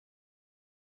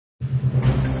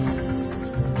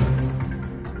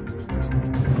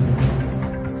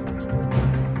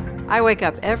I wake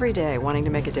up every day wanting to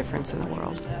make a difference in the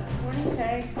world. Morning,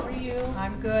 Peg. How are you?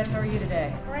 I'm good. How are you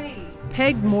today? Great.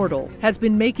 Peg Moertl has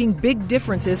been making big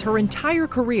differences her entire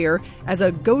career as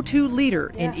a go-to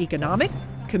leader in economic,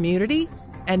 community,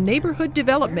 and neighborhood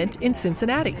development in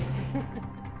Cincinnati.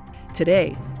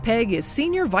 Today, Peg is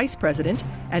Senior Vice President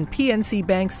and PNC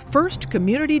Bank's first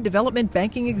Community Development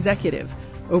Banking Executive,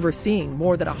 overseeing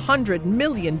more than $100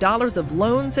 million of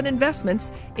loans and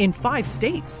investments in 5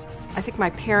 states. I think my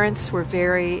parents were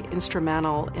very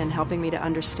instrumental in helping me to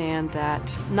understand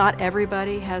that not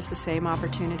everybody has the same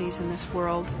opportunities in this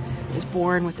world, is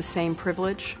born with the same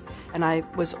privilege, and I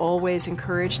was always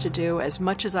encouraged to do as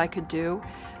much as I could do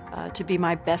to be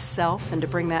my best self and to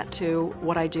bring that to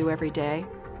what I do every day.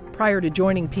 Prior to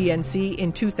joining PNC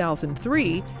in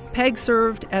 2003, Peg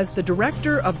served as the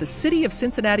director of the City of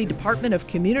Cincinnati Department of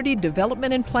Community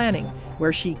Development and Planning,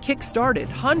 where she kick-started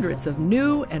hundreds of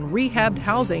new and rehabbed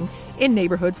housing in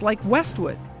neighborhoods like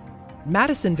Westwood,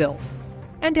 Madisonville,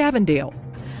 and Avondale.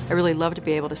 I really love to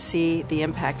be able to see the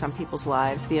impact on people's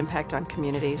lives, the impact on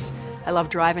communities. I love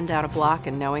driving down a block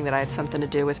and knowing that I had something to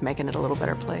do with making it a little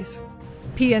better place.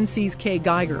 PNC's Kay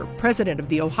Geiger, president of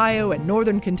the Ohio and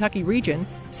Northern Kentucky region,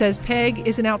 says Peg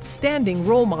is an outstanding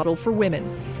role model for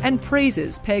women and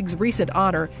praises Peg's recent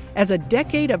honor as a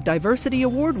Decade of Diversity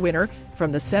Award winner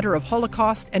from the Center of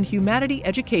Holocaust and Humanity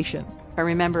Education. I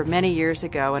remember many years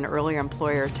ago an earlier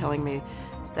employer telling me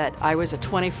that I was a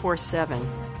 24/7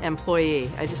 employee.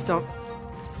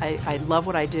 I love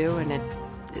what I do, and it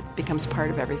becomes part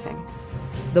of everything.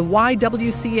 The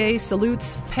YWCA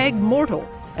salutes Peg Moertl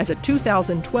as a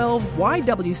 2012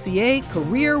 YWCA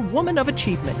Career Woman of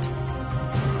Achievement.